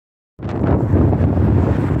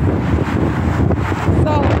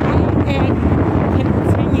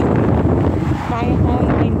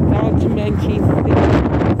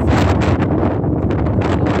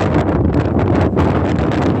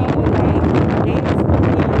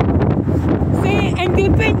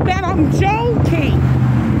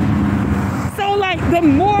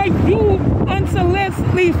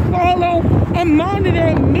constantly follow and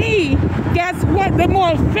monitor me, guess what? The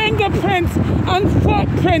more fingerprints and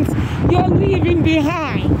footprints you're leaving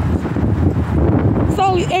behind.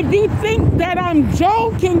 So if you think that I'm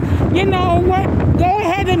joking, you know what? Go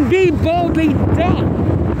ahead and be boldly done.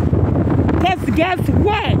 Because guess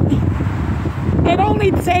what? It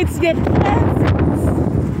only takes your presence.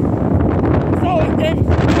 So if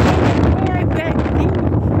more that you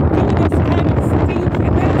do this kind of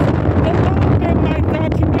stupidness, the longer my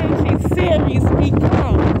documentary series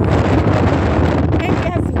becomes. And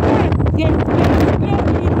guess what? Your face will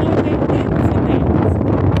be on the internet.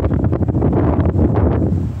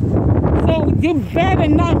 So you better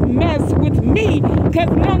not mess with me, because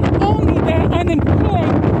not only they're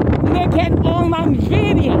unemployed, look at online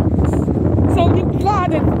videos. So you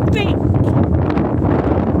gotta think.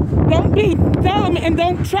 Don't be dumb and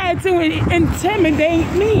don't try to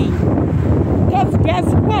intimidate me. Because guess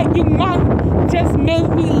what? You might just make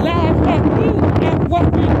me laugh at you at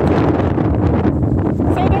what you're doing.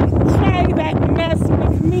 So don't try that mess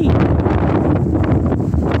with me.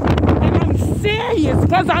 And I'm serious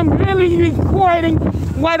because I'm really recording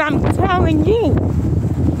what I'm telling you.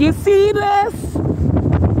 You see this?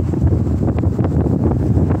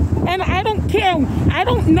 And I don't care, I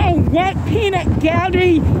don't know what peanut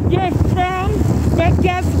gallery you're from, but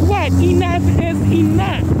guess what? Enough is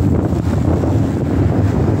enough.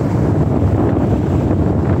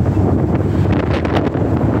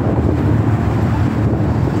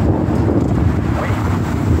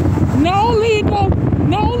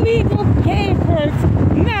 No legal papers,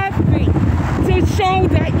 nothing to show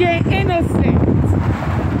that you're innocent.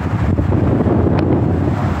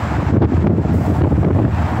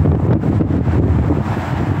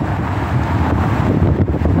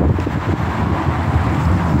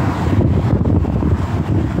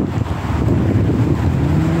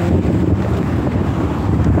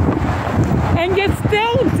 And you're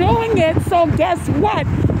still doing it, so guess what?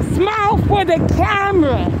 Smile for the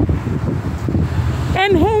camera.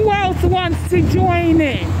 And who else wants to join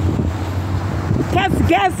in? Because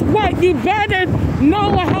guess what? You better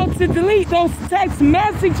know how to delete those text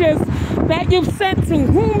messages that you've sent to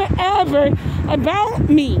whomever about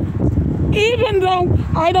me. Even though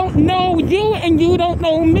I don't know you and you don't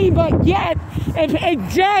know me, but yet if a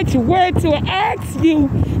judge were to ask you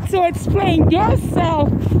to explain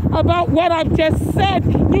yourself about what I've just said,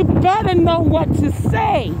 you better know what to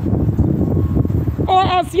say. Or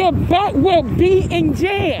else your butt will be in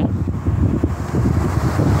jail.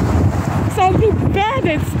 So you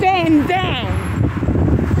better stand down.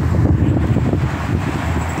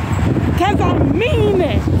 Because I mean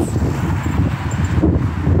it.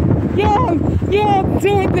 You're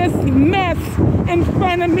doing this mess in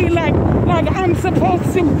front of me like I'm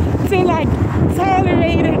supposed to like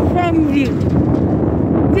tolerate it from you.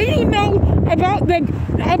 Do you know about the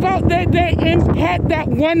impact that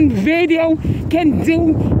one video can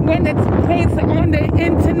do when it's placed on the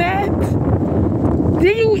internet? Do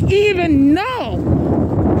you even know?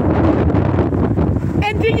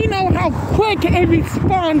 And do you know how quick a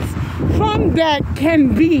response from that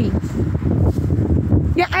can be?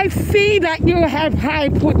 Yeah, I see that you have high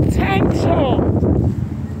potential.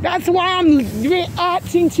 That's why I'm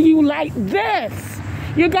reacting to you like this.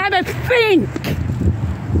 You gotta think.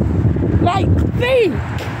 Like, think.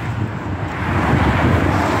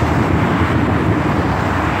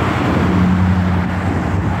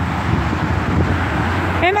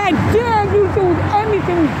 And I dare you to do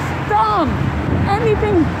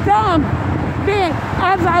anything dumb, then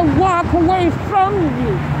as I walk away from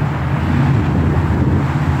you.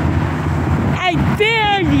 I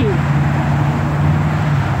dare you.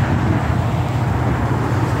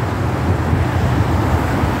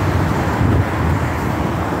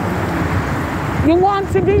 You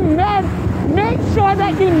want to be mad? Make sure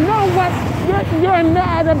that you know what you're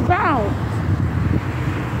mad about.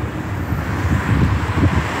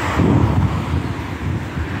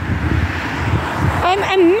 And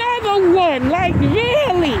another one, like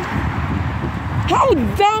really? How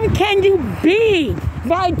dumb can you be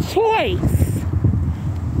by choice?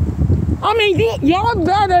 I mean, y'all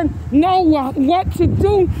better know what to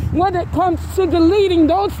do when it comes to deleting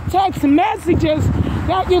those text messages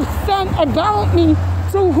that you've sent about me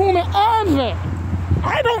to whomever.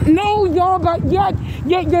 I don't know y'all, but yet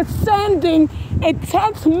you're sending a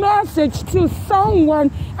text message to someone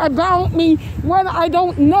about me when I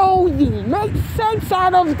don't know you. Make sense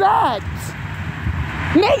out of that.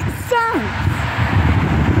 Make sense.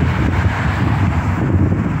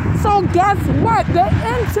 So guess what? The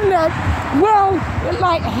internet will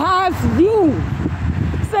has you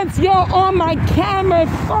since you're on my camera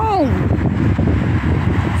phone.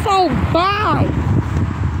 so bad.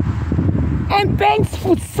 And thanks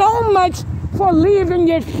for so much for leaving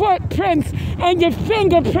your footprints and your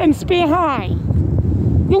fingerprints behind.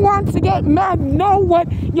 You want to get mad, know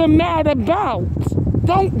what you're mad about.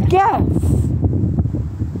 Don't guess.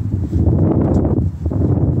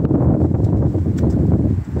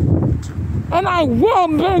 And I will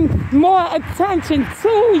bring more attention to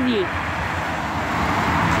you.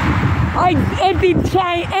 If you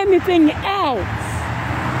try anything else,